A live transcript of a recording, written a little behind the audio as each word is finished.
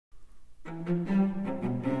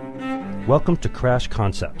Welcome to Crash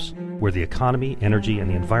Concepts, where the economy, energy, and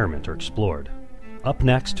the environment are explored. Up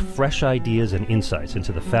next, fresh ideas and insights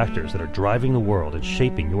into the factors that are driving the world and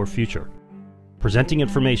shaping your future. Presenting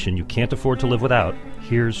information you can't afford to live without,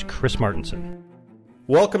 here's Chris Martenson.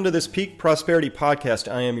 Welcome to this Peak Prosperity Podcast.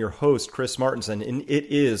 I am your host, Chris Martenson, and it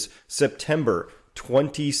is September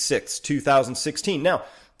 26, 2016. Now,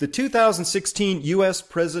 the 2016 U.S.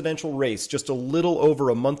 presidential race, just a little over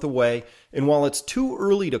a month away, and while it's too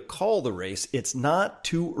early to call the race, it's not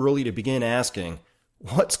too early to begin asking,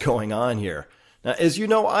 what's going on here? Now, as you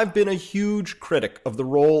know, I've been a huge critic of the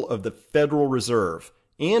role of the Federal Reserve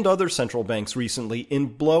and other central banks recently in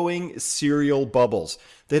blowing cereal bubbles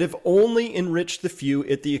that have only enriched the few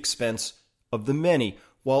at the expense of the many,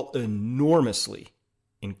 while enormously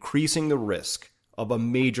increasing the risk of a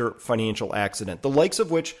major financial accident, the likes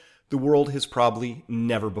of which the world has probably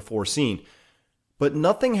never before seen. But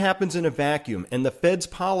nothing happens in a vacuum, and the Fed's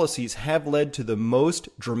policies have led to the most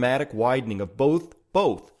dramatic widening of both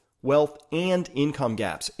wealth and income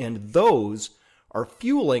gaps, and those are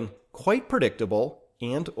fueling quite predictable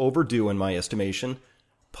and overdue, in my estimation,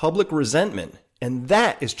 public resentment, and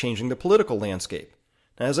that is changing the political landscape.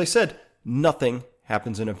 Now, as I said, nothing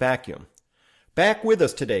happens in a vacuum. Back with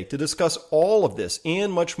us today to discuss all of this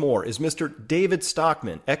and much more is Mr. David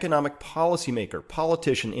Stockman, economic policymaker,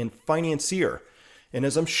 politician, and financier. And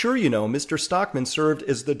as I'm sure you know, Mr. Stockman served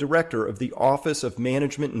as the director of the Office of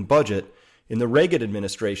Management and Budget in the Reagan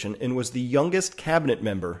administration and was the youngest cabinet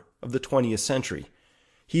member of the 20th century.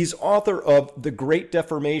 He's author of The Great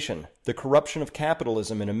Deformation, The Corruption of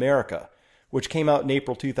Capitalism in America, which came out in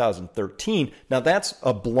April 2013. Now that's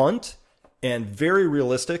a blunt and very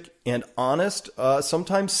realistic and honest,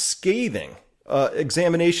 sometimes scathing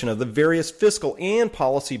examination of the various fiscal and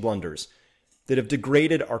policy blunders that have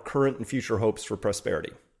degraded our current and future hopes for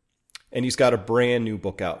prosperity. And he's got a brand new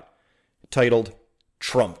book out titled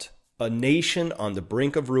Trumped, A Nation on the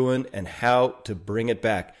Brink of Ruin and How to Bring It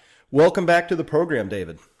Back. Welcome back to the program,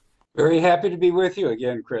 David. Very happy to be with you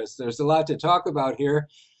again, Chris. There's a lot to talk about here.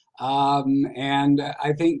 And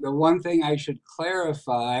I think the one thing I should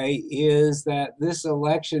clarify is that this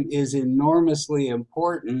election is enormously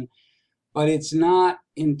important, but it's not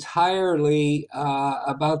entirely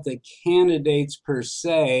about the candidates per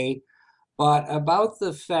se, but about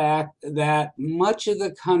the fact that much of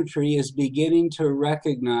the country is beginning to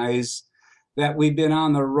recognize that we've been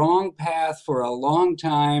on the wrong path for a long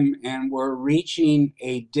time and we're reaching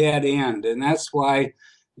a dead end. And that's why,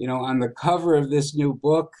 you know, on the cover of this new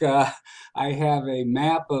book, I have a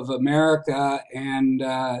map of America, and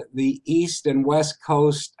the East and West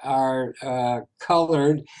Coast are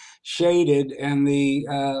colored, shaded, and the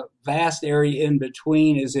vast area in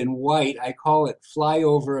between is in white. I call it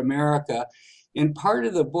Flyover America. And part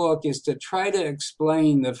of the book is to try to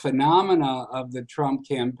explain the phenomena of the Trump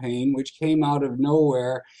campaign, which came out of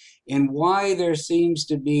nowhere, and why there seems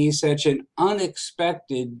to be such an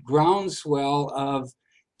unexpected groundswell of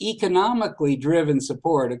economically driven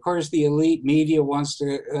support. Of course, the elite media wants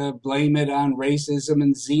to blame it on racism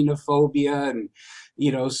and xenophobia and,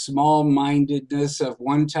 you know, small-mindedness of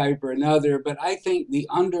one type or another. But I think the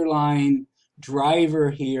underlying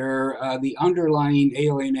driver here, the underlying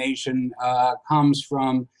alienation comes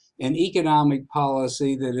from an economic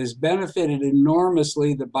policy that has benefited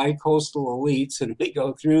enormously the bicoastal elites, and we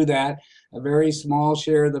go through that, a very small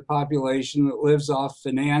share of the population that lives off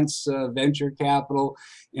finance, venture capital,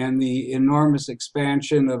 and the enormous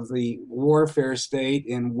expansion of the warfare state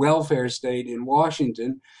and welfare state in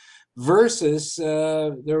Washington, versus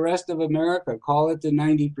the rest of America, call it the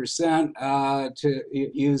 90%, to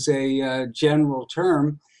use a general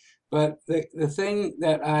term. But the thing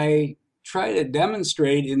that I try to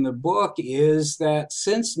demonstrate in the book is that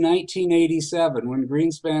since 1987, when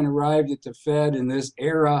Greenspan arrived at the Fed in this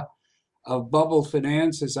era of bubble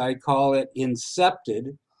finance, as I call it,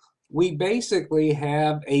 incepted, we basically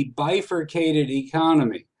have a bifurcated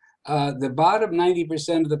economy. The bottom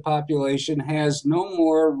 90% of the population has no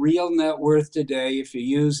more real net worth today, if you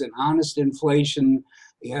use an honest inflation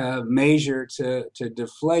measure to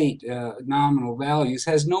deflate nominal values,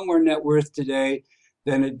 has no more net worth today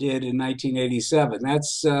than it did in 1987.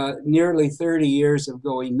 That's nearly 30 years of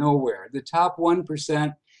going nowhere. The top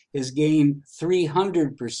 1% has gained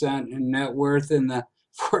 300% in net worth, and the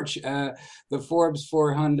Forbes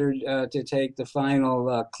 400, to take the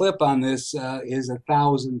final clip on this, is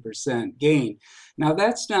 1,000% gain. Now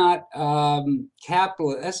that's not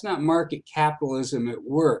that's not market capitalism at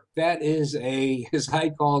work. That is as I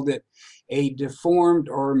called it, a deformed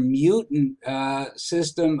or mutant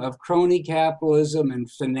system of crony capitalism and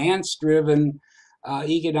finance-driven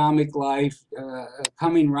economic life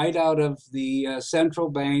coming right out of the central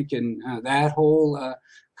bank and that whole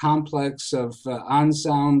complex of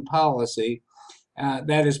unsound policy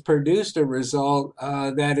that has produced a result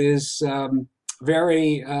that is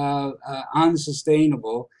very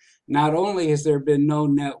unsustainable. Not only has there been no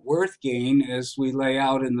net worth gain, as we lay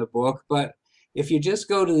out in the book, but if you just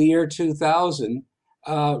go to the year 2000,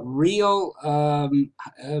 real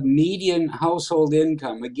median household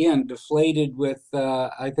income, again, deflated with,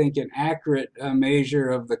 I think, an accurate measure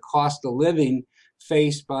of the cost of living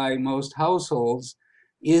faced by most households,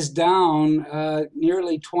 is down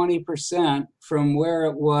nearly 20% from where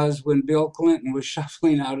it was when Bill Clinton was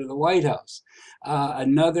shuffling out of the White House.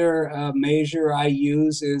 Another measure I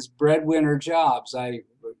use is breadwinner jobs. I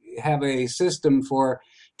have a system for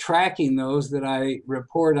tracking those that I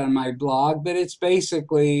report on my blog, but it's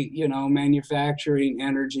basically, manufacturing,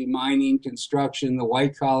 energy, mining, construction, the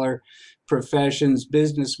white collar professions,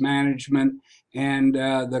 business management, and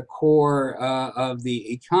the core of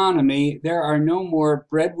the economy. There are no more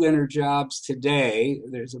breadwinner jobs today.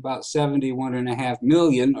 There's about 71.5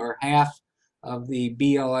 million, or half of the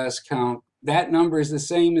BLS count. That number is the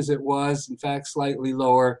same as it was, in fact, slightly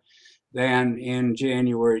lower than in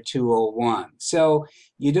January 2001. So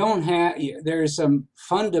there's some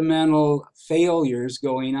fundamental failures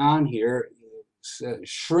going on here,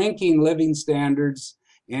 shrinking living standards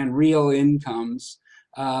and real incomes,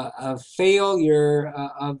 a failure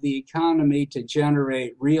of the economy to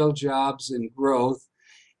generate real jobs and growth,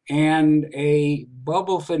 and a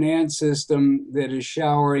bubble finance system that is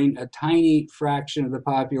showering a tiny fraction of the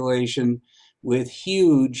population with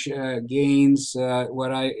huge gains,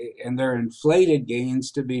 and they're inflated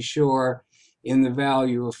gains, to be sure, in the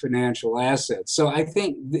value of financial assets. So I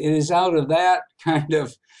think it is out of that kind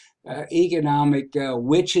of economic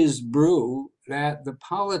witch's brew that the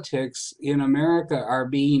politics in America are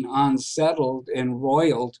being unsettled and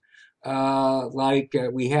roiled like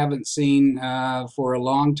we haven't seen for a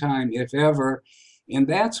long time, if ever. And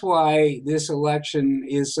that's why this election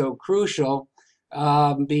is so crucial,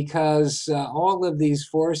 because all of these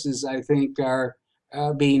forces, I think, are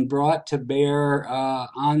being brought to bear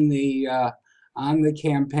on the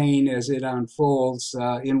campaign as it unfolds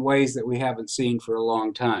in ways that we haven't seen for a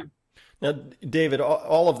long time. Now, David,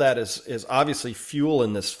 all of that is obviously fuel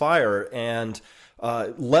in this fire, and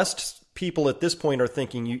lest people at this point are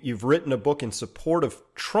thinking you've written a book in support of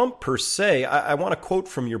Trump per se, I want to quote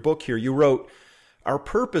from your book here. You wrote, "Our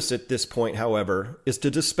purpose at this point, however, is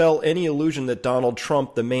to dispel any illusion that Donald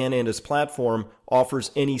Trump, the man and his platform,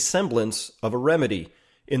 offers any semblance of a remedy.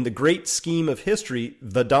 In the great scheme of history,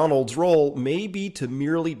 the Donald's role may be to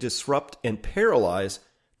merely disrupt and paralyze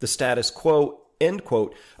the status quo," end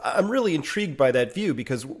quote. I'm really intrigued by that view,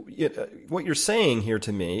 because what you're saying here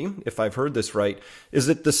to me, if I've heard this right, is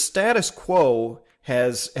that the status quo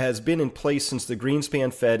has been in place since the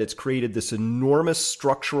Greenspan Fed. It's created this enormous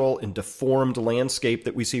structural and deformed landscape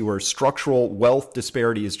that we see, where structural wealth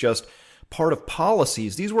disparity is just part of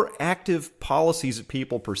policies. These were active policies that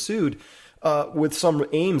people pursued with some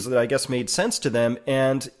aims that I guess made sense to them,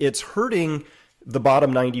 and it's hurting the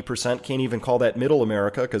bottom 90%. Can't even call that middle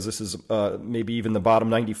America, because this is maybe even the bottom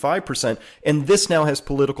 95%. And this now has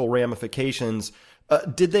political ramifications.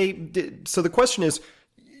 So the question is,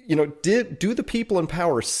 do the people in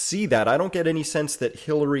power see that? I don't get any sense that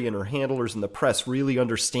Hillary and her handlers and the press really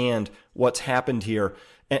understand what's happened here.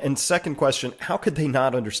 And second question, how could they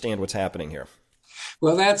not understand what's happening here?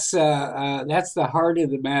 Well, that's the heart of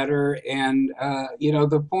the matter. And,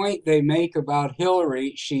 the point they make about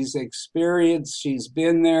Hillary, she's experienced, she's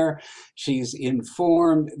been there, she's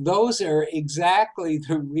informed. Those are exactly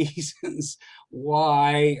the reasons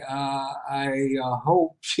why I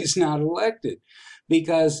hope she's not elected.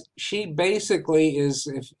 Because she basically is,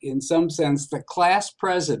 in some sense, the class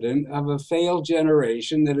president of a failed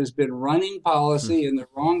generation that has been running policy in the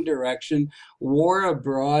wrong direction, war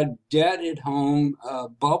abroad, debt at home,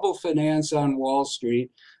 bubble finance on Wall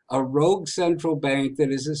Street, a rogue central bank that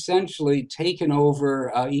has essentially taken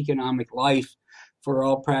over economic life for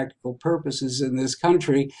all practical purposes in this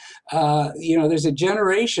country. There's a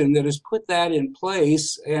generation that has put that in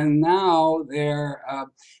place, and now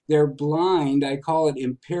they're blind. I call it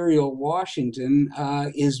Imperial Washington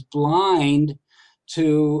is blind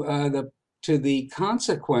to the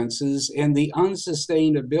consequences and the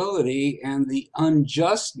unsustainability and the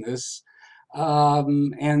unjustness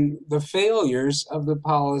and the failures of the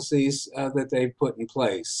policies that they've put in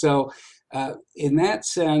place. So in that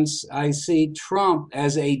sense, I see Trump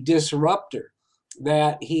as a disruptor.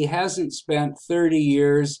 that he hasn't spent 30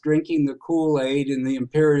 years drinking the Kool-Aid in the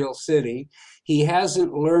Imperial City. He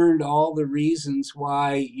hasn't learned all the reasons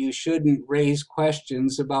why you shouldn't raise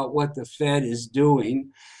questions about what the Fed is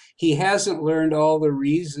doing. He hasn't learned all the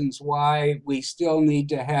reasons why we still need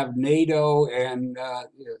to have NATO and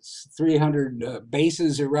 300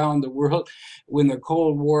 bases around the world when the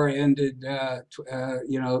Cold War ended,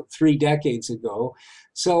 3 decades ago.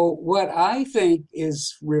 So what I think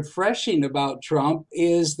is refreshing about Trump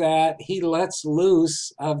is that he lets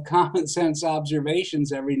loose of common sense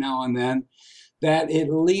observations every now and then that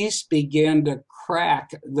at least begin to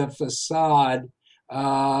crack the facade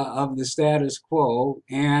of the status quo,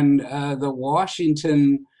 and the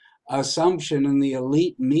Washington assumption and the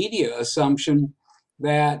elite media assumption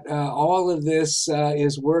that all of this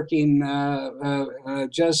is working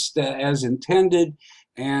just as intended.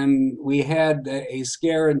 And we had a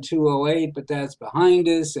scare in 2008, but that's behind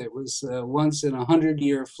us. It was once in a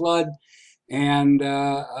 100-year flood. And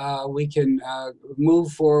we can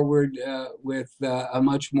move forward with a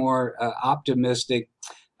much more optimistic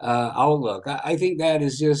outlook. I think that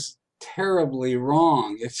is just terribly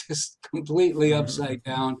wrong. It's just completely upside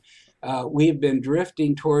down. We've been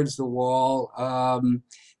drifting towards the wall,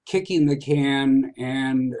 kicking the can,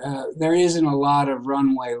 and there isn't a lot of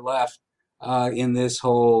runway left in this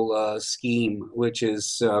whole scheme, which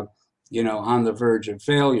is on the verge of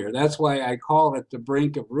failure. That's why I call it the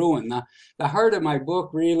brink of ruin. The heart of my book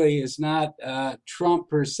really is not Trump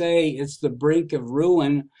per se. It's the brink of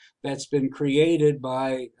ruin that's been created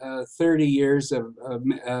by 30 years of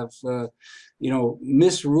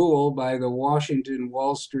misrule by the Washington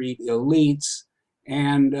Wall Street elites.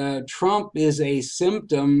 And Trump is a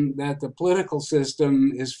symptom that the political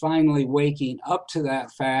system is finally waking up to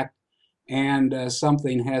that fact, and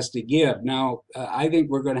something has to give. Now, I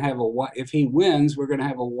think we're going to have if he wins, we're going to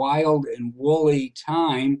have a wild and woolly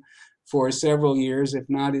time for several years, if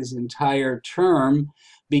not his entire term,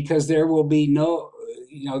 because there will be no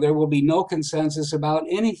consensus about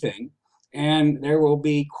anything. And there will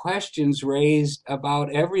be questions raised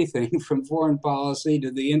about everything from foreign policy to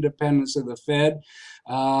the independence of the Fed,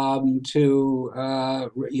 to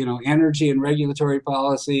energy and regulatory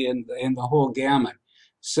policy and the whole gamut.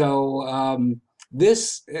 So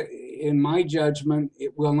this, in my judgment,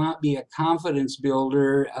 it will not be a confidence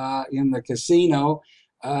builder in the casino.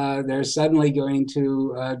 They're suddenly going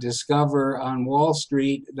to discover on Wall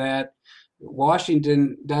Street that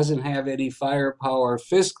Washington doesn't have any firepower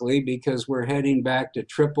fiscally because we're heading back to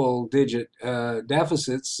triple-digit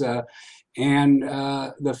deficits, and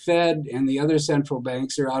the Fed and the other central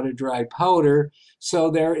banks are out of dry powder.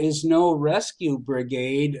 So there is no rescue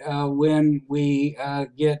brigade when we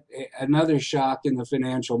get another shock in the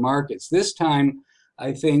financial markets. This time,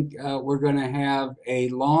 I think we're going to have a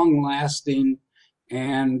long-lasting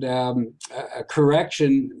and a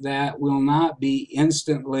correction that will not be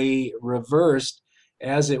instantly reversed,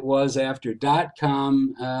 as it was after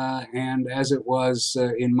 .com and as it was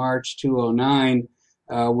in March 2009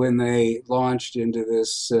 when they launched into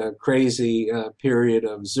this crazy period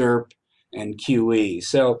of ZERP and QE.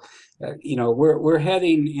 So, we're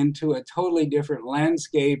heading into a totally different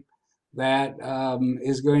landscape that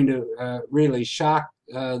is going to really shock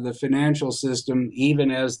the financial system, even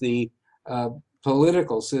as the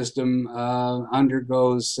political system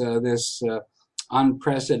undergoes this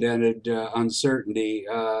unprecedented uncertainty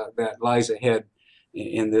that lies ahead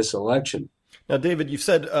in this election. Now, David, you've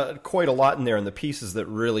said quite a lot in there, and the pieces that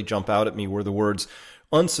really jump out at me were the words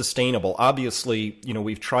unsustainable. Obviously,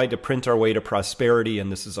 we've tried to print our way to prosperity,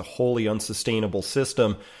 and this is a wholly unsustainable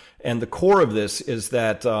system. And the core of this is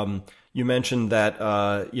that you mentioned that,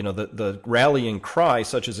 the rallying cry,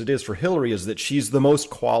 such as it is for Hillary, is that she's the most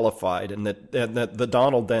qualified and that the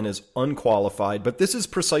Donald then is unqualified. But this is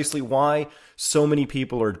precisely why so many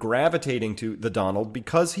people are gravitating to the Donald,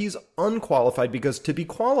 because he's unqualified, because to be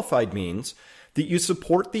qualified means that you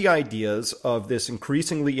support the ideas of this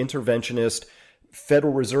increasingly interventionist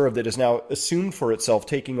Federal Reserve that is now assumed for itself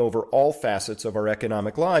taking over all facets of our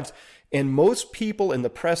economic lives. And most people in the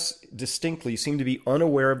press distinctly seem to be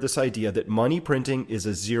unaware of this idea that money printing is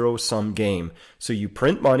a zero-sum game. So you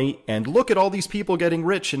print money and look at all these people getting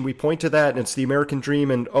rich, and we point to that and it's the American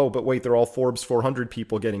dream, and oh, but wait, they're all Forbes 400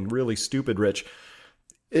 people getting really stupid rich.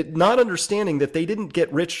 Not understanding that they didn't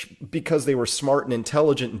get rich because they were smart and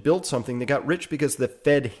intelligent and built something. They got rich because the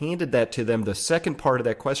Fed handed that to them. The second part of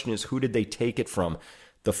that question is, who did they take it from?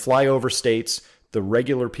 The flyover states, the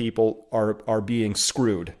regular people are being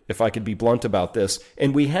screwed, if I could be blunt about this.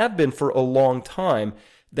 And we have been for a long time.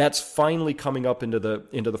 that's finally coming up into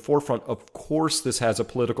the forefront. Of course, this has a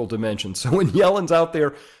political dimension. So when Yellen's out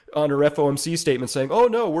there on her FOMC statement saying, "Oh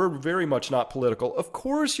no, we're very much not political," of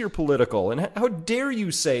course you're political. And how dare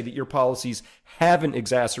you say that your policies haven't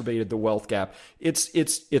exacerbated the wealth gap? It's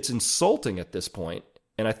insulting at this point.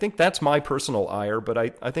 And I think that's my personal ire, but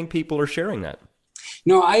I think people are sharing that.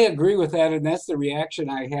 No, I agree with that, and that's the reaction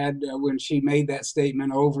I had when she made that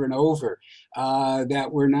statement over and over, that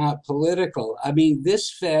we're not political. I mean,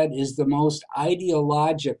 this Fed is the most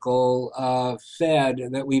ideological Fed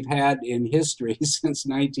that we've had in history since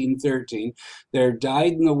 1913. They're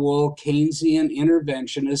dyed-in-the-wool Keynesian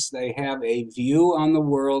interventionists. They have a view on the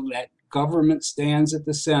world that government stands at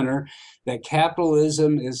the center, that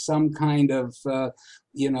capitalism is some kind of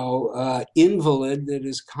invalid that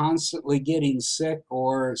is constantly getting sick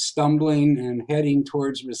or stumbling and heading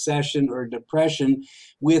towards recession or depression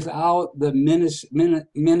without the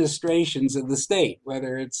ministrations of the state,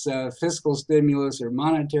 whether it's fiscal stimulus or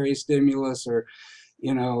monetary stimulus or,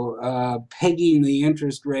 pegging the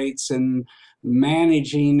interest rates and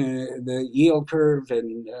managing the yield curve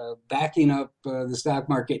and backing up the stock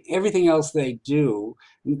market, everything else they do.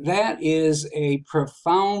 That is a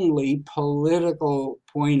profoundly political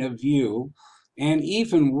point of view. And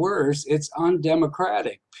even worse, it's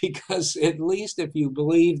undemocratic, because at least if you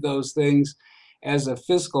believe those things as a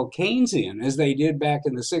fiscal Keynesian, as they did back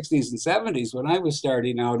in the 60s and 70s when I was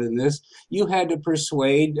starting out in this, you had to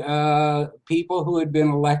persuade people who had been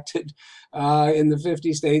elected in the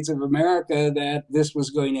 50 states of America that this was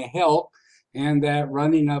going to help and that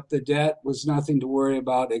running up the debt was nothing to worry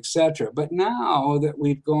about, etc. But now that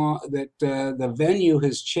we've gone, that the venue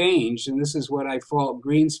has changed, and this is what I fault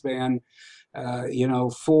Greenspan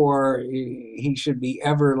for. He should be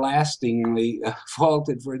everlastingly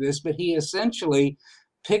faulted for this, but he essentially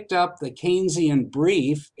picked up the Keynesian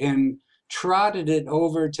brief and trotted it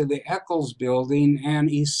over to the Eccles building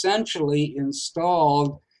and essentially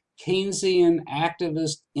installed Keynesian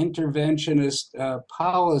activist interventionist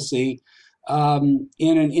policy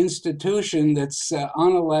in an institution that's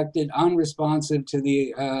unelected, unresponsive to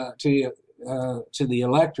the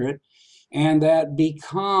electorate, and that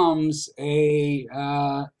becomes a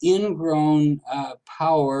ingrown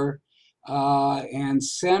power and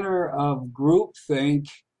center of groupthink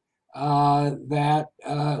that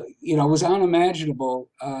was unimaginable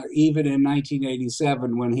even in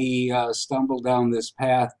 1987 when he stumbled down this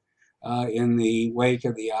path in the wake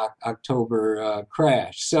of the October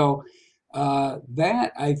crash. So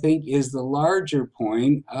that, I think, is the larger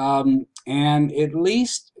point. And at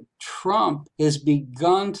least Trump has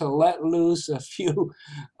begun to let loose a few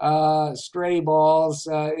stray balls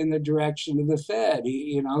in the direction of the Fed.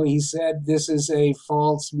 He said this is a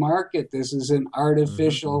false market. This is an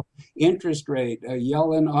artificial interest rate.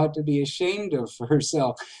 Yellen ought to be ashamed of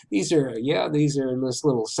herself. These are just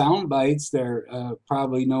little sound bites. They're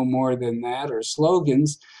probably no more than that, or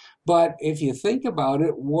slogans. But if you think about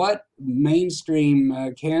it, what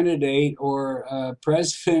mainstream candidate or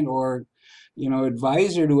president or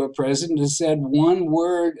advisor to a president has said one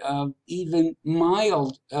word of even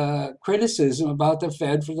mild criticism about the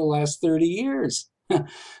Fed for the last 30 years?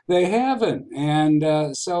 They haven't.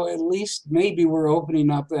 And so at least maybe we're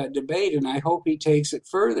opening up that debate, and I hope he takes it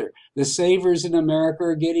further. The savers in America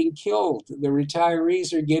are getting killed. The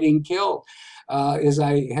retirees are getting killed. As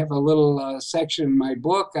I have a little section in my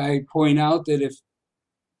book, I point out that if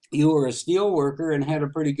you were a steel worker and had a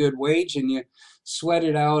pretty good wage and you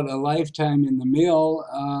sweated out a lifetime in the mill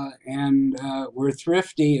and were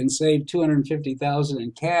thrifty and saved $250,000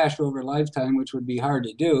 in cash over a lifetime, which would be hard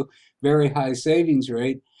to do, very high savings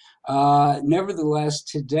rate. Nevertheless,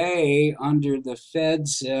 today, under the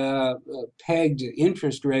Fed's pegged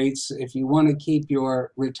interest rates, if you want to keep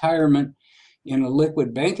your retirement in a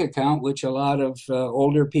liquid bank account, which a lot of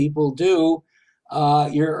older people do,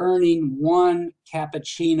 you're earning one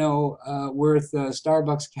cappuccino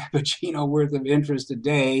Starbucks cappuccino worth of interest a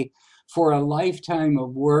day for a lifetime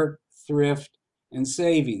of work, thrift, and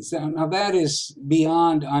savings. Now that is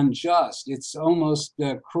beyond unjust. It's almost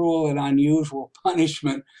cruel and unusual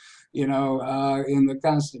punishment, in the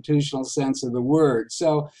constitutional sense of the word.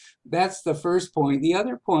 So that's the first point. The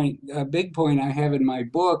other point, a big point I have in my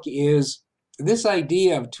book, is this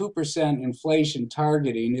idea of 2% inflation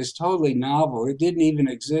targeting is totally novel. It didn't even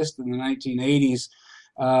exist in the 1980s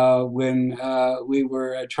when we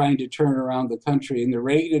were trying to turn around the country in the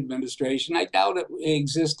Reagan administration. I doubt it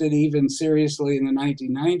existed even seriously in the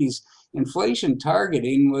 1990s. Inflation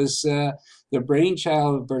targeting was the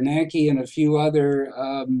brainchild of Bernanke and a few other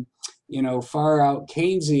far out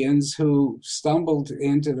Keynesians who stumbled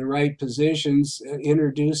into the right positions,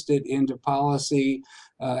 introduced it into policy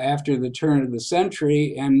after the turn of the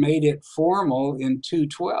century and made it formal in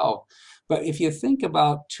 212. But if you think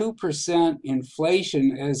about 2%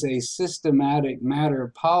 inflation as a systematic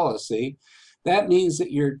matter policy, that means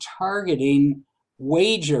that you're targeting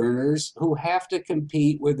wage earners who have to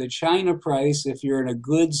compete with the China price if you're in a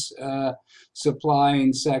goods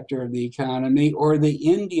supplying sector of the economy, or the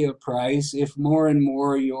India price if more and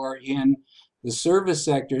more you're in the service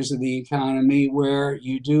sectors of the economy, where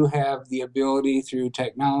you do have the ability through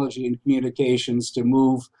technology and communications to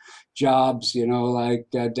move jobs, like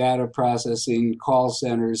data processing, call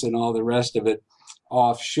centers, and all the rest of it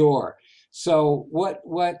offshore. So what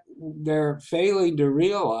they're failing to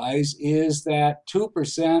realize is that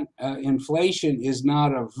 2% inflation is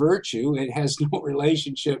not a virtue. It has no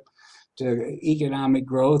relationship to economic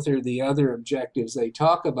growth or the other objectives they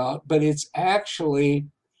talk about, but it's actually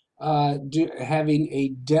having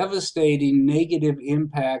a devastating negative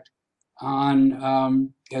impact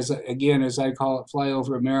on, as I call it,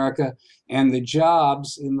 flyover America, and the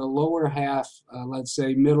jobs in the lower half, let's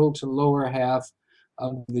say middle to lower half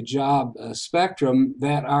of the job spectrum,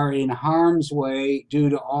 that are in harm's way due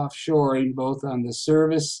to offshoring, both on the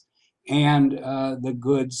service and the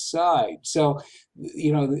goods side. So,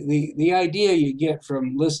 the idea you get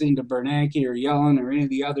from listening to Bernanke or Yellen or any of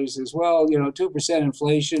the others is, 2%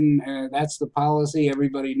 inflation, that's the policy.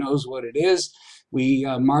 Everybody knows what it is. We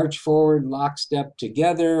march forward lockstep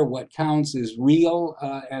together. What counts is real,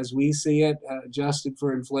 as we see it, adjusted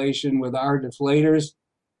for inflation with our deflators.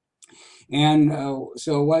 And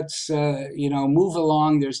so let's, move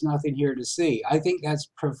along. There's nothing here to see. I think that's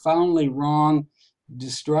profoundly wrong,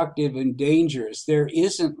 destructive, and dangerous. There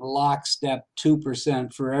isn't lockstep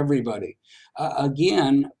 2% for everybody.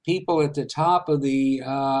 Again, people at the top of the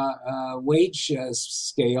wage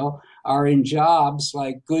scale are in jobs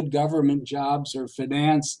like good government jobs or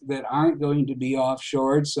finance that aren't going to be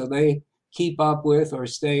offshored, so they keep up with or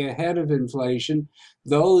stay ahead of inflation.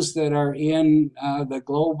 Those that are in the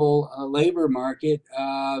global labor market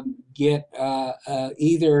get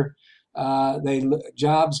either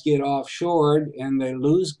jobs get offshored and they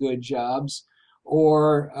lose good jobs,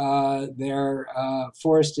 or they're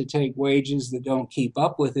forced to take wages that don't keep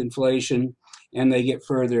up with inflation, and they get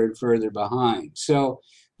further and further behind. So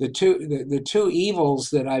the two evils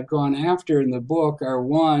that I've gone after in the book are,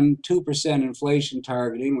 one, 2% inflation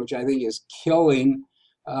targeting, which I think is killing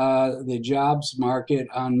the jobs market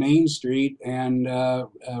on Main Street and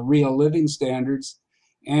real living standards,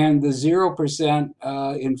 and the 0%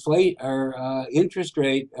 interest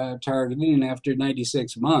rate targeting. And after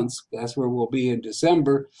 96 months, that's where we'll be in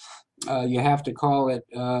December. You have to call it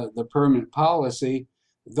the permanent policy.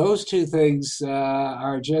 Those two things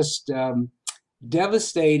are just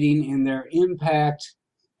devastating in their impact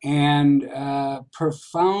and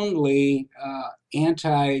profoundly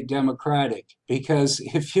anti-democratic, because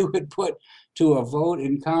if you would put to a vote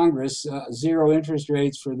in Congress zero interest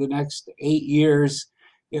rates for the next 8 years,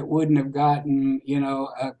 it wouldn't have gotten,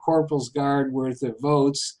 a corporal's guard worth of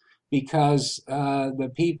votes, because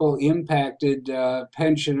the people impacted,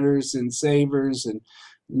 pensioners and savers and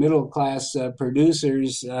middle-class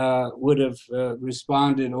producers, would have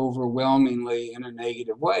responded overwhelmingly in a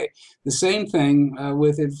negative way. The same thing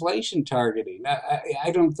with inflation targeting.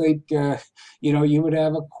 I don't think, you would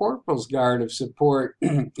have a corporal's guard of support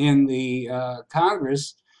in the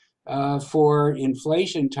Congress for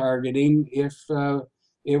inflation targeting if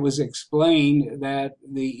it was explained that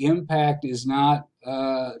the impact is not,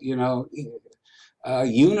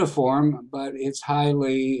 uniform, but it's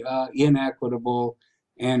highly inequitable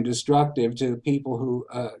and destructive to the people who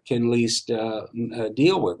can least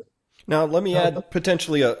deal with it. Now, let me add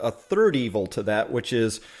potentially a third evil to that, which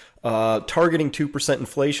is targeting 2%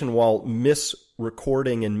 inflation while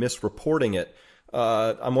misrecording and misreporting it.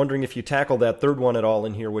 I'm wondering if you tackle that third one at all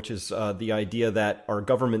in here, which is the idea that our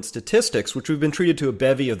government statistics, which we've been treated to a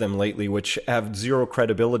bevy of them lately, which have zero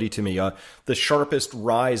credibility to me, the sharpest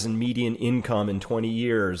rise in median income in 20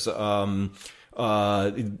 years,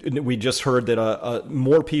 we just heard that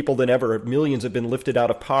more people than ever, millions, have been lifted out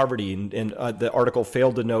of poverty. And the article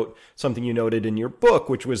failed to note something you noted in your book,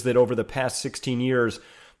 which was that over the past 16 years,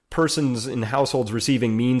 persons in households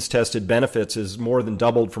receiving means-tested benefits has more than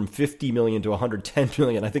doubled from 50 million to 110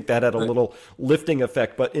 million. I think that had a little lifting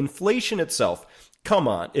effect. But inflation itself, come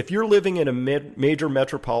on. If you're living in a major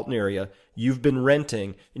metropolitan area, you've been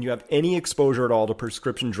renting, and you have any exposure at all to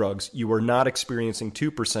prescription drugs, you are not experiencing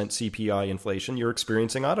 2% CPI inflation. You're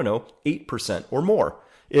experiencing, 8% or more.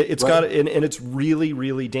 It's got, and it's really,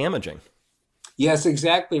 really damaging. Yes,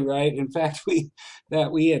 exactly right. In fact, we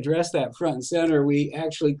addressed that front and center. We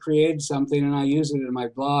actually created something, and I use it in my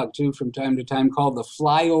blog too from time to time, called the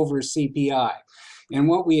flyover CPI. And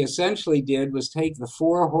what we essentially did was take the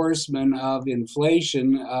four horsemen of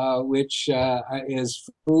inflation, which is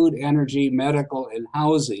food, energy, medical, and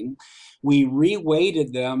housing. We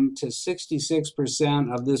reweighted them to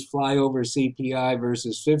 66% of this flyover CPI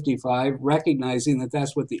versus 55, recognizing that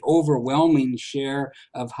that's what the overwhelming share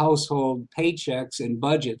of household paychecks and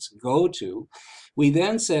budgets go to. We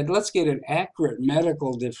then said, let's get an accurate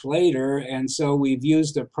medical deflator, and so we've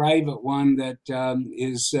used a private one that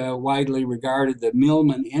is widely regarded, the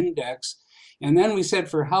Millman Index. And then we said,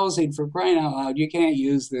 for housing, for crying out loud, you can't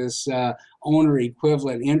use this owner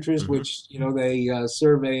equivalent interest, which, they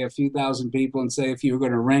survey a few thousand people and say, if you were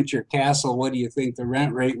going to rent your castle, what do you think the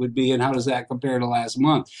rent rate would be, and how does that compare to last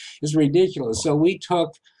month? It's ridiculous. So we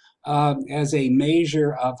took, as a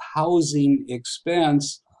measure of housing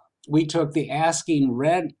expense, we took the asking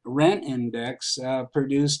rent index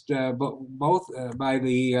produced both by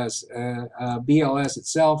the BLS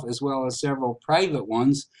itself as well as several private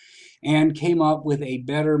ones, and came up with a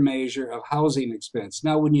better measure of housing expense.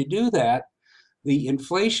 Now, when you do that, the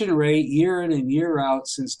inflation rate year in and year out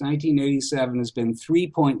since 1987 has been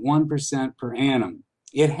 3.1% per annum.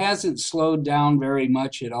 It hasn't slowed down very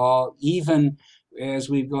much at all, even as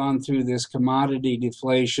we've gone through this commodity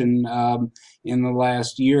deflation in the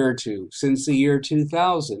last year or two. Since the year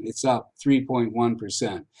 2000, it's up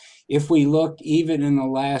 3.1%. If we look even in the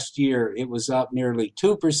last year, it was up nearly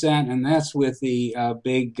 2%, and that's with the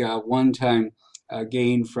big one-time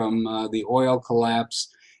gain from the oil collapse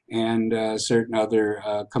and certain other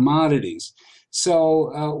commodities.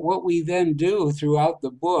 So what we then do throughout the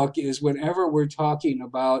book is whenever we're talking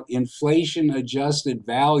about inflation-adjusted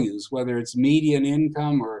values, whether it's median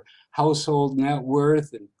income or household net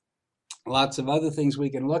worth and lots of other things we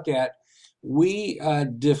can look at, we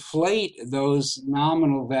deflate those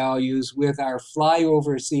nominal values with our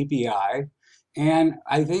flyover CPI. And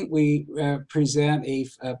I think we present a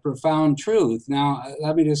profound truth. Now,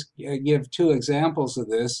 let me just give two examples of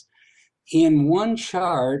this. In one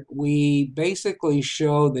chart, we basically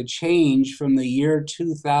show the change from the year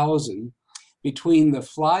 2000 between the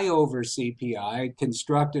flyover CPI,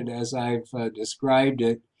 constructed as I've described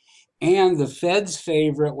it, and the Fed's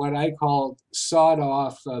favorite, what I call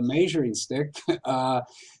sawed-off measuring stick, the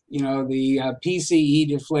PCE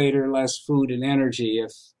deflator, less food and energy.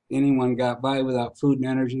 If anyone got by without food and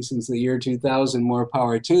energy since the year 2000, more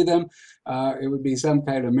power to them. It would be some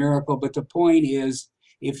kind of miracle. But the point is,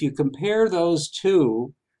 if you compare those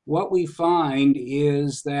two, what we find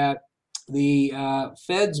is that the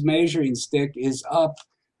Fed's measuring stick is up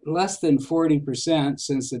less than 40%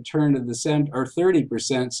 since the turn of the century, or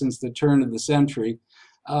 30% since the turn of the century.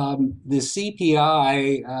 The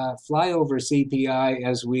CPI, flyover CPI,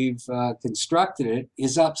 as we've constructed it,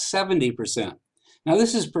 is up 70%. Now,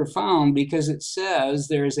 this is profound because it says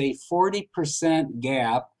there's a 40%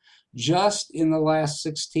 gap just in the last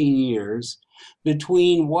 16 years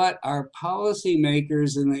between what our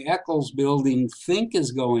policymakers in the Eccles building think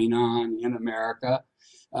is going on in America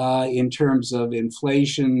in terms of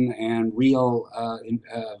inflation and real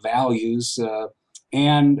values,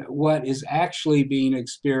 and what is actually being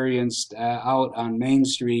experienced out on Main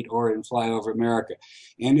Street or in flyover America.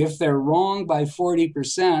 And if they're wrong by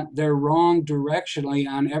 40%, they're wrong directionally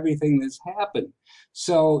on everything that's happened.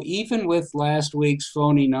 So even with last week's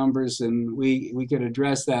phony numbers, and we could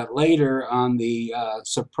address that later on the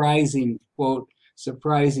surprising, quote,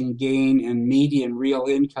 surprising gain in median real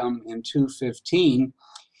income in 2015,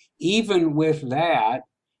 even with that,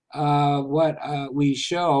 what we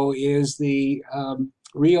show is the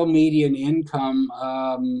real median income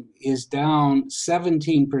is down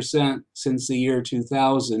 17% since the year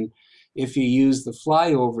 2000 if you use the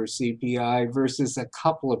flyover CPI versus a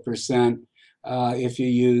couple of percent if you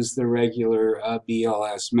use the regular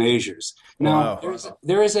BLS measures. Now,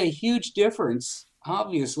 there is a huge difference,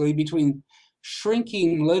 obviously, between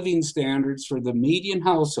shrinking living standards for the median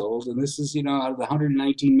household, and this is, out of the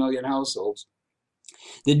 119 million households,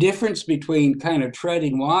 the difference between kind of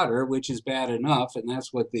treading water, which is bad enough, and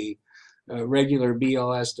that's what the regular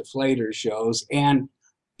BLS deflator shows, and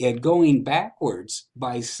it going backwards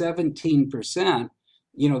by 17%,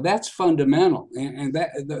 that's fundamental. And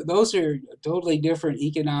those are totally different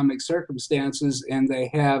economic circumstances, and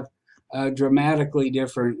they have dramatically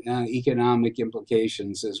different economic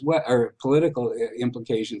implications as well, or political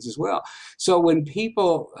implications as well. So when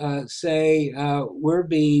people say we're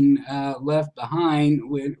being left behind,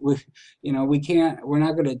 we're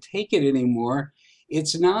not going to take it anymore,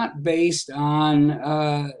 it's not based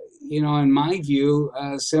on in my view,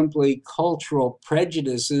 simply cultural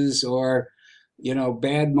prejudices or,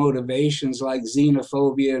 bad motivations like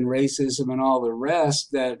xenophobia and racism and all the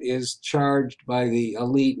rest that is charged by the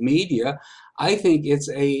elite media. I think it's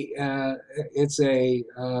a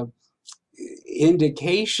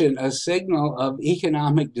indication, a signal of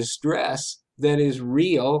economic distress that is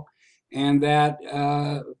real, and that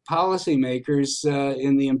policymakers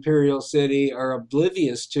in the imperial city are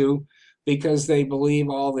oblivious to, because they believe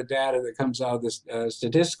all the data that comes out of the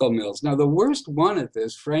statistical mills. Now, the worst one at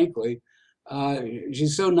this, frankly,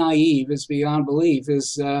 she's so naive, it's beyond belief,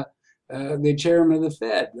 is the chairman of the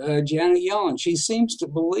Fed, Janet Yellen. She seems to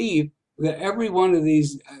believe that every one of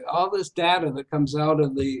these, all this data that comes out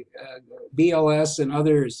of the BLS and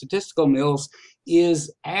other statistical mills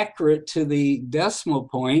is accurate to the decimal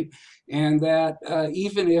point, and that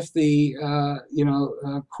even if the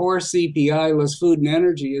core CPI less food and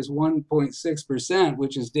energy is 1.6%,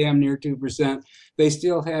 which is damn near 2%, they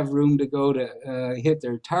still have room to go to hit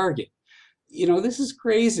their target. This is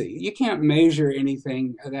crazy. You can't measure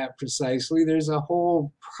anything that precisely. There's a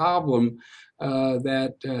whole problem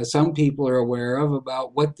that some people are aware of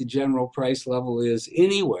about what the general price level is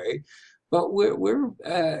anyway. But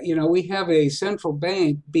we have a central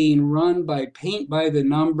bank being run by paint by the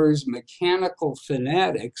numbers mechanical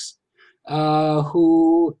fanatics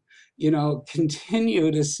who,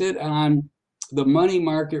 continue to sit on the money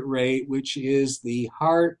market rate, which is the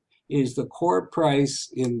core price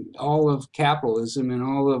in all of capitalism and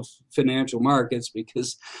all of financial markets,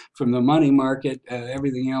 because from the money market,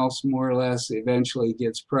 everything else more or less eventually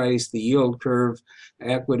gets priced. The yield curve,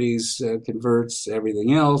 equities converts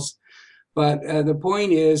everything else. But the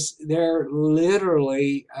point is, they're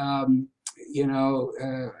literally,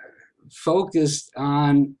 focused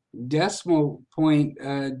on decimal point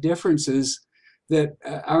differences that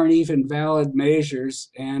aren't even valid measures.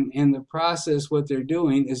 And in the process, what they're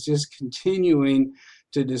doing is just continuing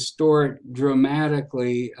to distort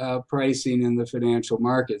dramatically pricing in the financial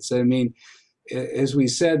markets. I mean, as we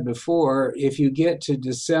said before, if you get to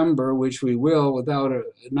December, which we will without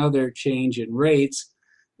another change in rates,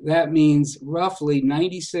 that means roughly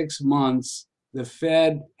 96 months the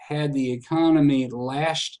Fed had the economy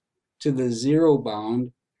lashed to the zero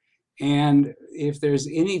bound. And if there's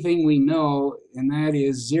anything we know, and that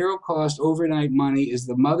is zero cost overnight money is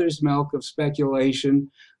the mother's milk of speculation,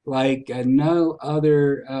 like no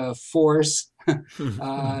other force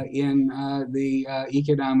in the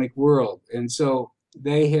economic world. And so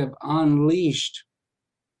they have unleashed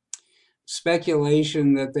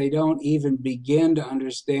speculation that they don't even begin to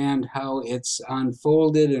understand how it's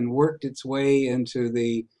unfolded and worked its way into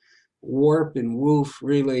the warp and woof,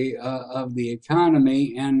 really, of the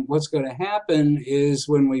economy. And what's going to happen is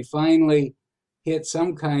when we finally hit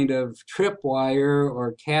some kind of tripwire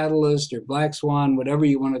or catalyst or black swan, whatever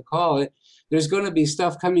you want to call it, there's going to be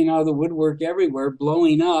stuff coming out of the woodwork everywhere,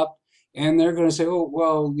 blowing up. And they're going to say, oh,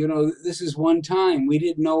 well, this is one time. We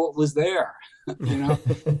didn't know it was there, and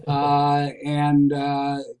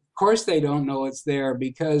of course they don't know it's there,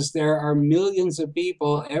 because there are millions of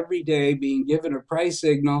people every day being given a price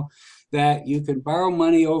signal that you can borrow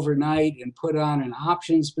money overnight and put on an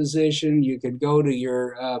options position. You could go to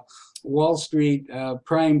your Wall Street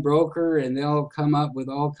prime broker, and they'll come up with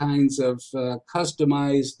all kinds of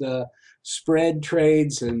customized spread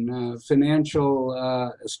trades and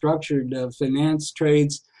financial structured finance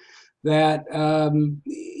trades that are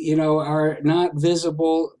not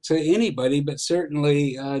visible to anybody, but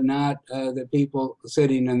certainly not the people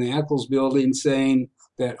sitting in the Eccles building saying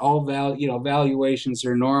that all valuations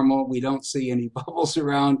are normal. We don't see any bubbles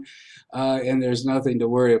around, and there's nothing to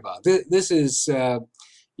worry about. This is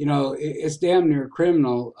it's damn near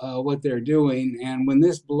criminal what they're doing. And when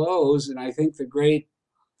this blows, and I think the great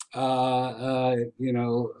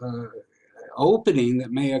opening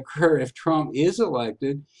that may occur if Trump is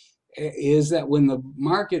elected is that when the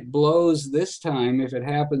market blows this time, if it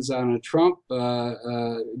happens on a Trump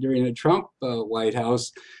during a Trump White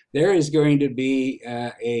House, there is going to be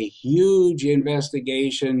a huge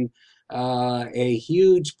investigation, a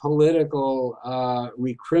huge political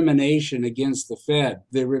recrimination against the Fed.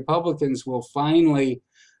 The Republicans will finally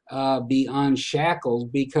be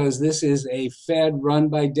unshackled, because this is a Fed run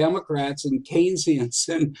by Democrats and Keynesians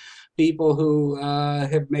and people who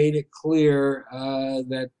have made it clear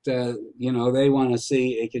that they want to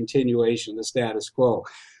see a continuation of the status quo.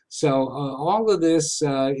 So all of this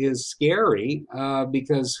is scary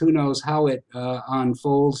because who knows how it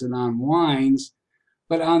unfolds and unwinds.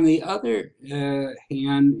 But on the other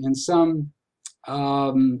hand, in some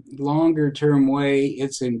longer term way,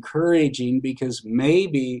 it's encouraging, because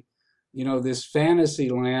maybe this fantasy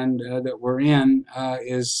land that we're in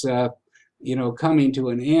is coming to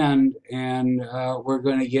an end, and we're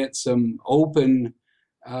going to get some open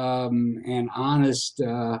and honest,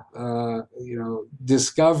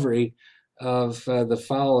 discovery of the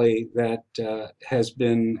folly that has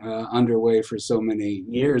been underway for so many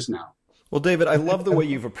years now. Well, David, I love the way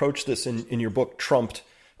you've approached this in your book, Trumped,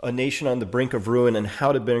 A Nation on the Brink of Ruin and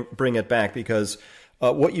How to Bring It Back, because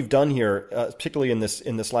what you've done here, particularly in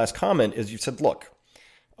this last comment, is you've said, look,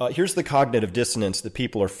 here's the cognitive dissonance that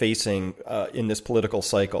people are facing in this political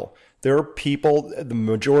cycle. There are people, the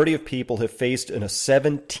majority of people have faced a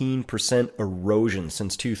 17% erosion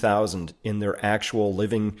since 2000 in their actual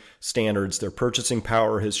living standards. Their purchasing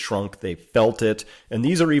power has shrunk. They felt it. And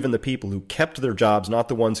these are even the people who kept their jobs, not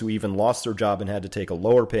the ones who even lost their job and had to take a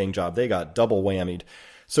lower paying job. They got double whammied.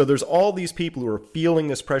 So there's all these people who are feeling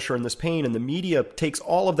this pressure and this pain, and the media takes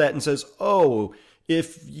all of that and says, oh,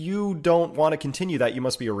 if you don't want to continue that, you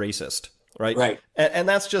must be a racist, right? Right. And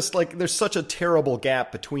that's just like, there's such a terrible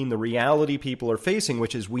gap between the reality people are facing,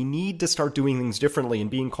 which is we need to start doing things differently, and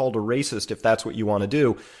being called a racist, if that's what you want to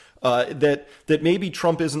do, that maybe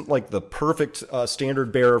Trump isn't like the perfect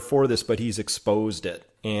standard bearer for this, but he's exposed it.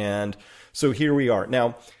 And so here we are.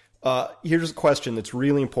 Now, here's a question that's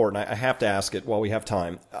really important. I have to ask it while we have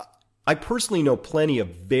time. I personally know plenty of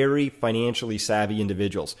very financially savvy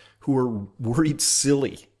individuals who are worried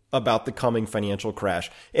silly about the coming financial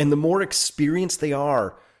crash. And the more experienced they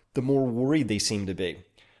are, the more worried they seem to be.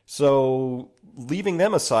 So leaving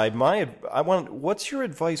them aside, what's your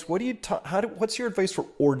advice? What's your advice for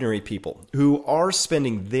ordinary people who are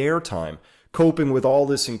spending their time coping with all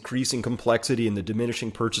this increasing complexity and the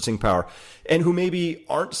diminishing purchasing power, and who maybe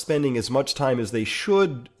aren't spending as much time as they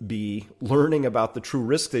should be learning about the true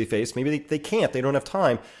risks they face? Maybe they can't, they don't have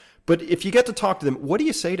time. But if you get to talk to them, what do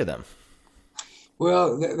you say to them?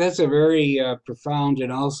 Well, that's a very profound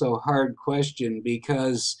and also hard question,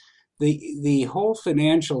 because the whole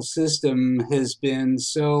financial system has been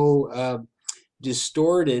so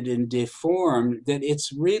distorted and deformed that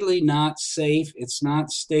it's really not safe, it's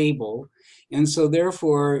not stable. And so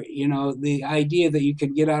therefore, the idea that you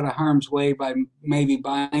could get out of harm's way by maybe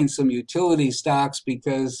buying some utility stocks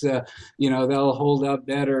because, they'll hold up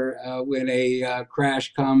better when a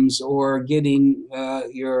crash comes, or getting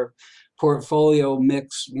your portfolio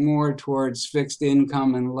mix more towards fixed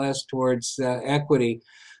income and less towards equity.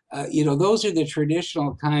 Those are the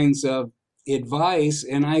traditional kinds of advice,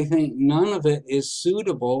 and I think none of it is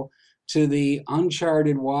suitable to the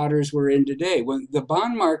uncharted waters we're in today. When the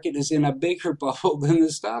bond market is in a bigger bubble than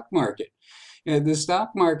the stock market. The stock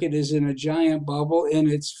market is in a giant bubble, and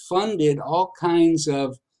it's funded all kinds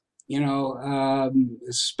of,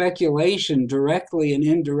 speculation directly and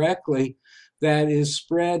indirectly that is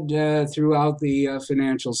spread throughout the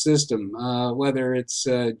financial system, whether it's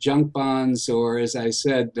junk bonds or, as I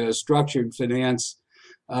said, structured finance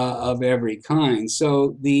of every kind.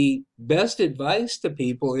 So the best advice to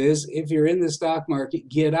people is, if you're in the stock market,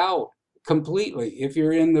 get out completely. If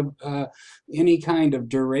you're in the any kind of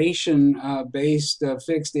duration based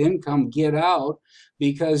fixed income, get out,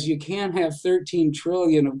 because you can't have 13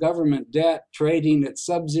 trillion of government debt trading at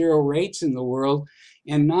sub-zero rates in the world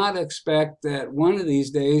and not expect that one of these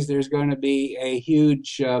days there's going to be a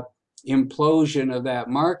huge implosion of that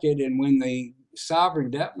market. And when the sovereign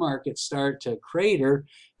debt markets start to crater,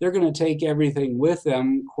 they're going to take everything with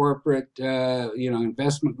them: corporate,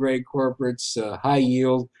 investment grade corporates, high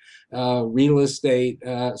yield, real estate,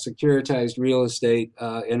 securitized real estate,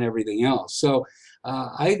 and everything else. So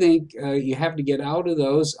I think you have to get out of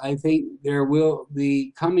those. I think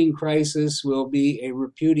the coming crisis will be a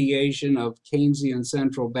repudiation of Keynesian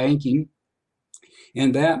central banking.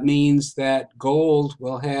 And that means that gold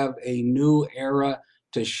will have a new era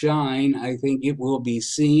to shine. I think it will be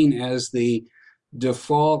seen as the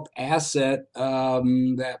default asset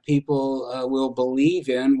that people will believe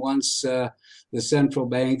in once the central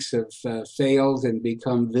banks have failed and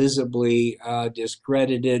become visibly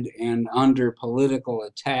discredited and under political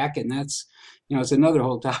attack. And that's, it's another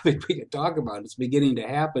whole topic we could talk about. It's beginning to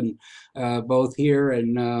happen both here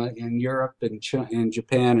and in Europe and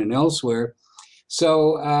Japan and elsewhere.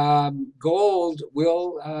 So gold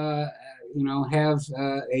will have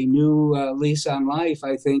a new lease on life,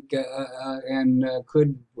 I think, and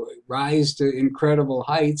could rise to incredible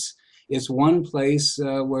heights. It's one place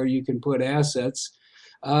where you can put assets.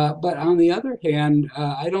 But on the other hand,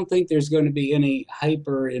 I don't think there's going to be any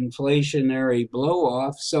hyperinflationary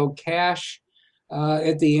blow-off. So cash,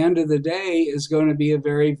 at the end of the day, is going to be a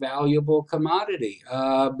very valuable commodity,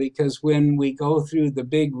 because when we go through the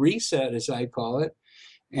big reset, as I call it,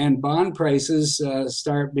 and bond prices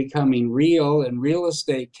start becoming real, and real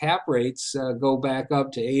estate cap rates go back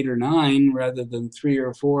up to 8 or 9 rather than 3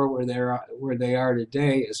 or 4 where they are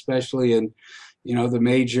today, especially in the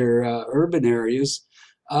major urban areas.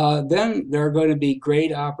 Then there are going to be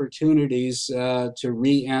great opportunities to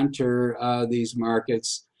re-enter these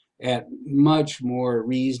markets at much more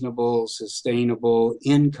reasonable, sustainable,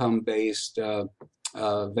 income-based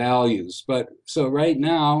values. But so right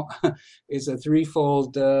now, it's a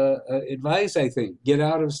threefold advice, I think. Get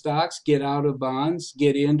out of stocks, get out of bonds,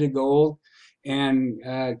 get into gold, and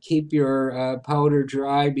keep your powder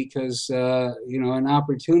dry, because an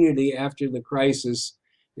opportunity after the crisis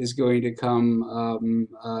is going to come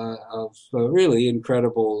of really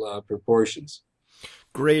incredible proportions.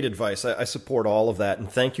 Great advice. I support all of that,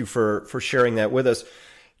 and thank you for sharing that with us.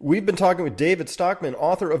 We've been talking with David Stockman,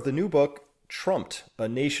 author of the new book, Trumped, A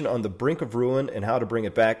Nation on the Brink of Ruin and How to Bring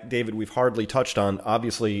It Back. David, we've hardly touched on,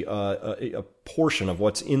 obviously, a portion of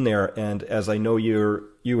what's in there. And as I know you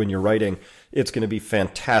and your writing, it's going to be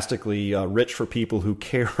fantastically rich for people who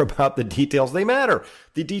care about the details. They matter.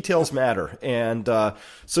 The details matter. And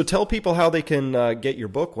so tell people how they can get your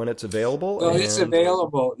book, when it's available. Well, it's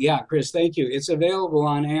available. Yeah, Chris, thank you. It's available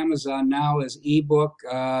on Amazon now as ebook.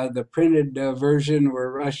 The printed version,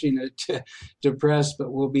 we're rushing it to press,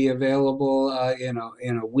 but will be available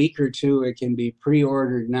in a week or two. It can be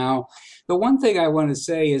pre-ordered now. The one thing I want to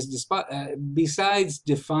say is, besides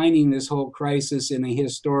defining this whole crisis in a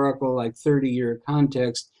historical, like 30-year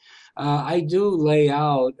context, I do lay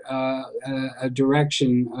out a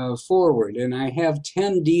direction forward, and I have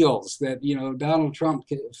 10 deals that, Donald Trump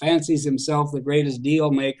fancies himself the greatest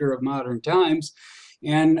deal maker of modern times.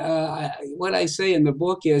 And what I say in the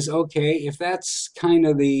book is, okay, if that's kind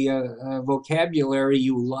of the vocabulary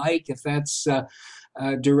you like, if that's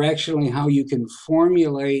directionally how you can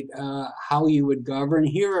formulate how you would govern,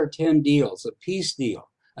 here are 10 deals: a peace deal,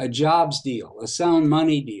 a jobs deal, a sound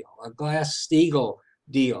money deal, a Glass-Steagall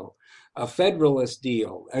deal, a federalist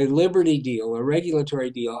deal, a liberty deal, a regulatory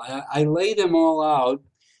deal. I lay them all out,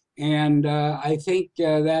 and I think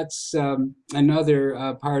that's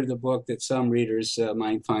another part of the book that some readers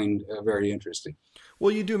might find very interesting.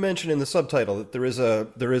 Well, you do mention in the subtitle that there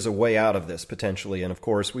is a way out of this potentially, and of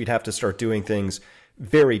course we'd have to start doing things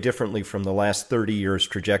very differently from the last 30 years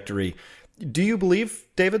trajectory. Do you believe,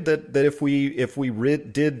 David, that if we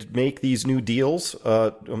did make these new deals,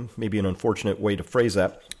 maybe an unfortunate way to phrase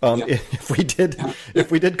that, if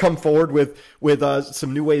we did come forward with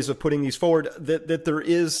some new ways of putting these forward,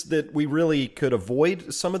 that we really could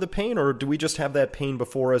avoid some of the pain, or do we just have that pain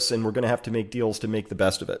before us and we're going to have to make deals to make the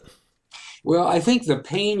best of it? Well, I think the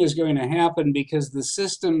pain is going to happen because the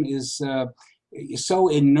system is so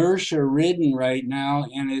inertia-ridden right now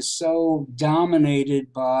and is so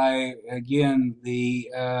dominated by, again, the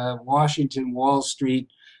Washington Wall Street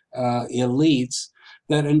elites,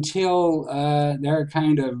 that until they're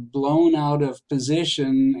kind of blown out of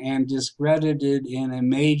position and discredited in a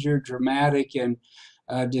major, dramatic, and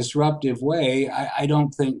disruptive way, I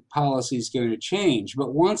don't think policy is going to change.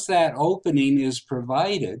 But once that opening is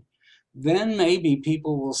provided, then maybe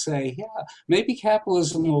people will say, yeah, maybe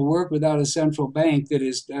capitalism will work without a central bank that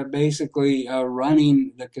is basically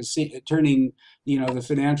running the casino, turning the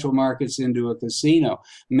financial markets into a casino.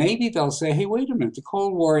 Maybe they'll say, hey, wait a minute, the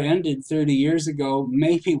Cold War ended 30 years ago.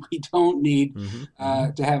 Maybe we don't need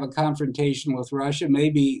to have a confrontation with Russia.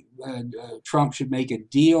 Maybe Trump should make a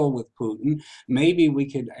deal with Putin. Maybe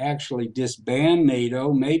we could actually disband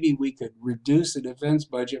NATO. Maybe we could reduce the defense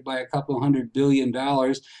budget by $200 billion.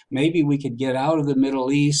 Maybe we could get out of the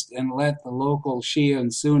Middle East and let the local Shia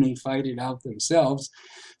and Sunni fight it out themselves.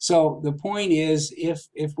 So the point is,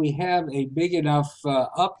 if we have a big enough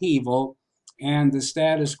upheaval and the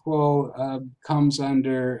status quo comes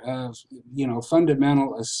under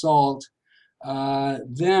fundamental assault,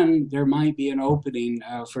 then there might be an opening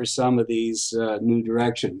for some of these new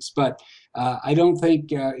directions. But I don't think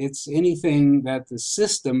it's anything that the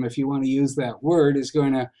system, if you want to use that word, is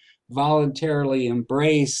going to voluntarily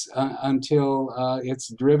embrace until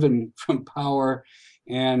it's driven from power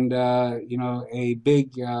and a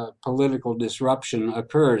big political disruption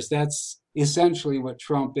occurs. That's essentially what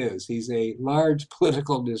Trump is. He's a large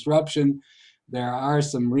political disruption. There are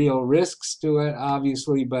some real risks to it,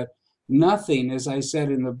 obviously, but nothing, as I said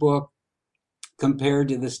in the book, compared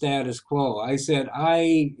to the status quo. I said,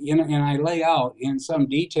 and I lay out in some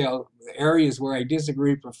detail areas where I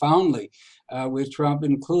disagree profoundly with Trump,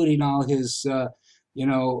 including all his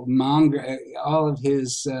all of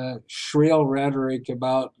his shrill rhetoric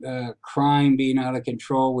about crime being out of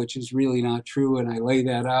control, which is really not true, and I lay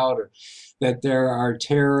that out, or that there are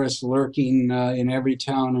terrorists lurking in every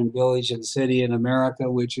town and village and city in America,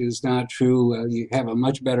 which is not true. You have a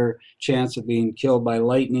much better chance of being killed by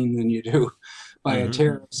lightning than you do by a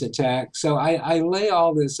terrorist attack. So I lay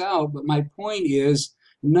all this out, but my point is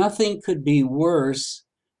nothing could be worse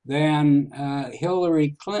than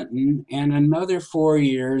Hillary Clinton and another 4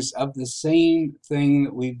 years of the same thing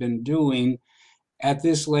that we've been doing at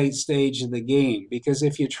this late stage of the game. Because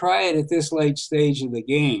if you try it at this late stage of the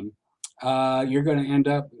game, you're going to end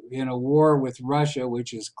up in a war with Russia,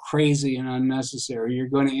 which is crazy and unnecessary. You're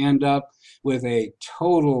going to end up with a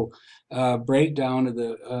total breakdown of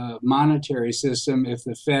the monetary system if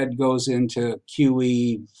the Fed goes into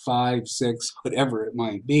QE 5, 6, whatever it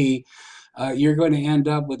might be. You're going to end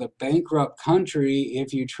up with a bankrupt country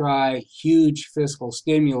if you try huge fiscal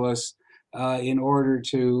stimulus in order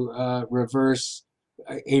to reverse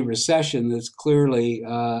a recession that's clearly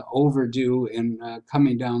overdue and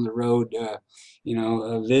coming down the road,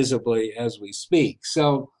 visibly as we speak.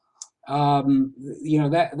 So,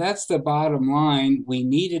 that's the bottom line. We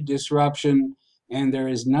need a disruption, and there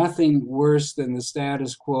is nothing worse than the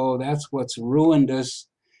status quo. That's what's ruined us.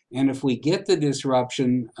 And if we get the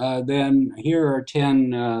disruption, then here are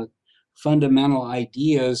 10 fundamental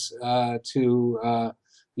ideas to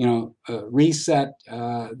reset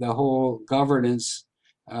the whole governance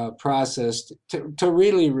process to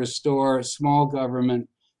really restore small government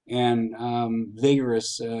and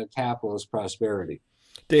vigorous capitalist prosperity.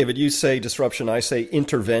 David, you say disruption, I say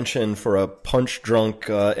intervention for a punch-drunk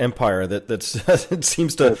empire that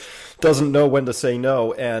seems to doesn't know when to say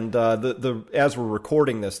no. And as we're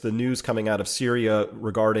recording this, the news coming out of Syria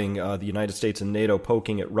regarding the United States and NATO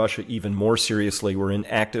poking at Russia even more seriously. We're in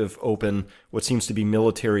active, open, what seems to be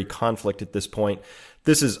military conflict at this point.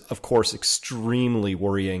 This is, of course, extremely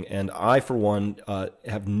worrying, and I, for one,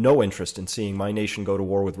 have no interest in seeing my nation go to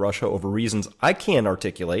war with Russia over reasons I can't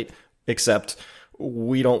articulate, except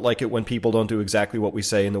we don't like it when people don't do exactly what we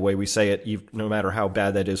say and the way we say it, no matter how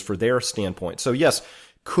bad that is for their standpoint. So yes,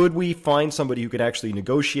 could we find somebody who could actually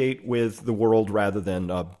negotiate with the world rather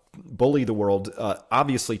than bully the world?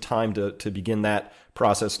 Obviously time to begin that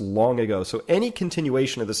process long ago. So any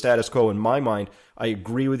continuation of the status quo, in my mind, I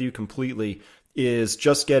agree with you completely, is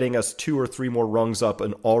just getting us 2 or 3 more rungs up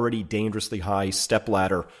an already dangerously high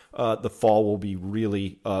stepladder. The fall will be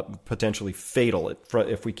really potentially fatal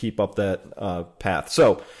if we keep up that path.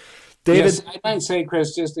 So, David, yes, I might say,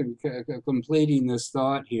 Chris, just in completing this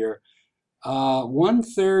thought here,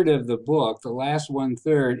 1/3 of the book, the last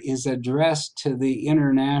 1/3, is addressed to the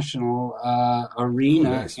international arena.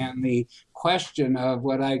 Oh, nice. And the question of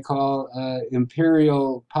what I call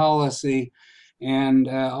imperial policy and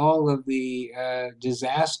all of the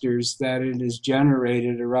disasters that it has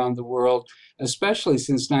generated around the world, especially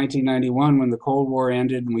since 1991 when the Cold War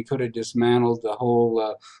ended and we could have dismantled the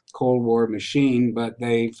whole Cold War machine, but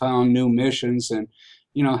they found new missions. And,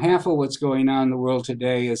 half of what's going on in the world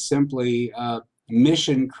today is simply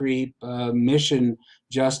mission creep, mission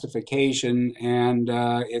justification, and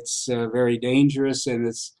it's very dangerous, and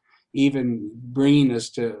it's even bringing us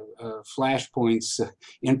to flashpoints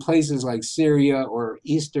in places like Syria or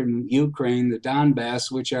eastern Ukraine, the Donbass,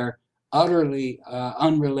 which are utterly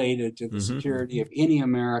unrelated to the security of any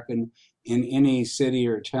American in any city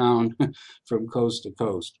or town from coast to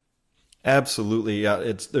coast. Absolutely.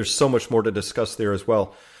 There's so much more to discuss there as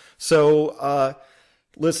well. So,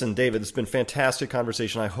 listen, David, it's been a fantastic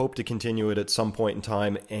conversation. I hope to continue it at some point in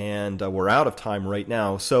time, and we're out of time right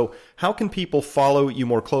now. So how can people follow you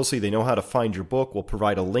more closely? They know how to find your book. We'll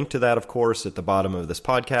provide a link to that, of course, at the bottom of this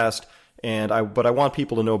podcast. But I want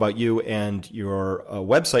people to know about you and your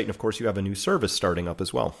website, and of course, you have a new service starting up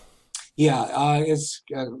as well. Yeah,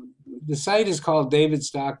 the site is called David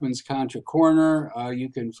Stockman's Contra Corner. You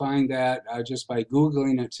can find that just by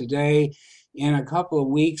Googling it today. In a couple of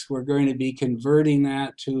weeks, we're going to be converting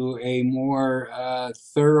that to a more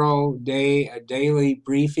thorough daily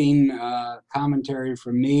briefing commentary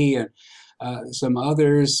from me and some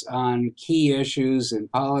others on key issues in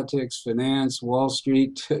politics, finance, Wall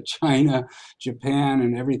Street, China, Japan,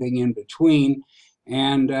 and everything in between.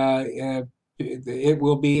 And it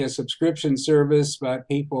will be a subscription service, but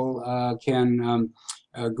people can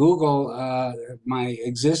Google my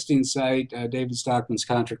existing site, David Stockman's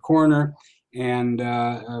Contra Corner, and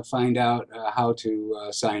find out how to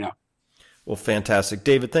sign up. Well, fantastic.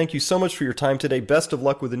 David, thank you so much for your time today. Best of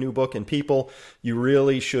luck with the new book. And people, you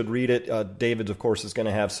really should read it. David, of course, is going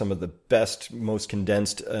to have some of the best, most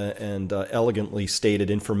condensed and elegantly stated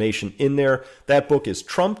information in there. That book is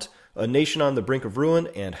Trumped, A Nation on the Brink of Ruin,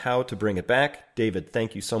 and How to Bring It Back. David,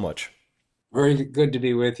 thank you so much. Very good to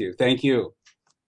be with you. Thank you.